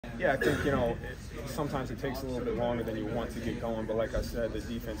Yeah, I think, sometimes it takes a little bit longer than you want to get going, but like I said, the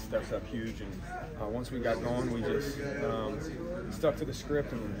defense steps up huge, and once we got going, we just stuck to the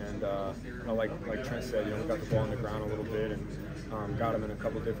script, and like Trent said, we got the ball on the ground a little bit, and got him in a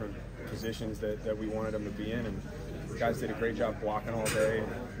couple different positions that we wanted him to be in, and the guys did a great job blocking all day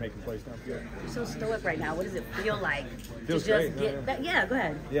and making plays downfield. You're so stoic right now. What does it feel like Feels to just great. get that? Yeah, go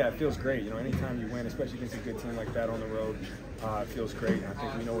ahead. Yeah, it feels great. Anytime you win, especially against a good team like that on the road, it feels great. I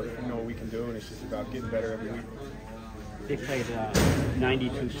think we know what we can do, and it's just about getting better every week. They played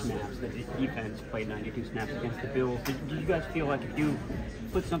 92 snaps. The defense played 92 snaps against the Bills. Did you guys feel like if you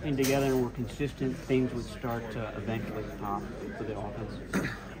put something together and were consistent, things would start to eventually pop for the offense?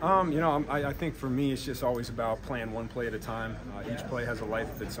 I think for me, it's just always about playing one play at a time. Each play has a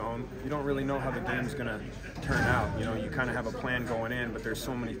life of its own. You don't really know how the game's going to turn out. You kind of have a plan going in, but there's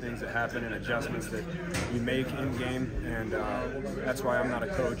so many things that happen and adjustments that you make in game, and that's why I'm not a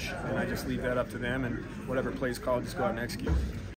coach, and I just leave that up to them, and whatever plays called, just go out and execute.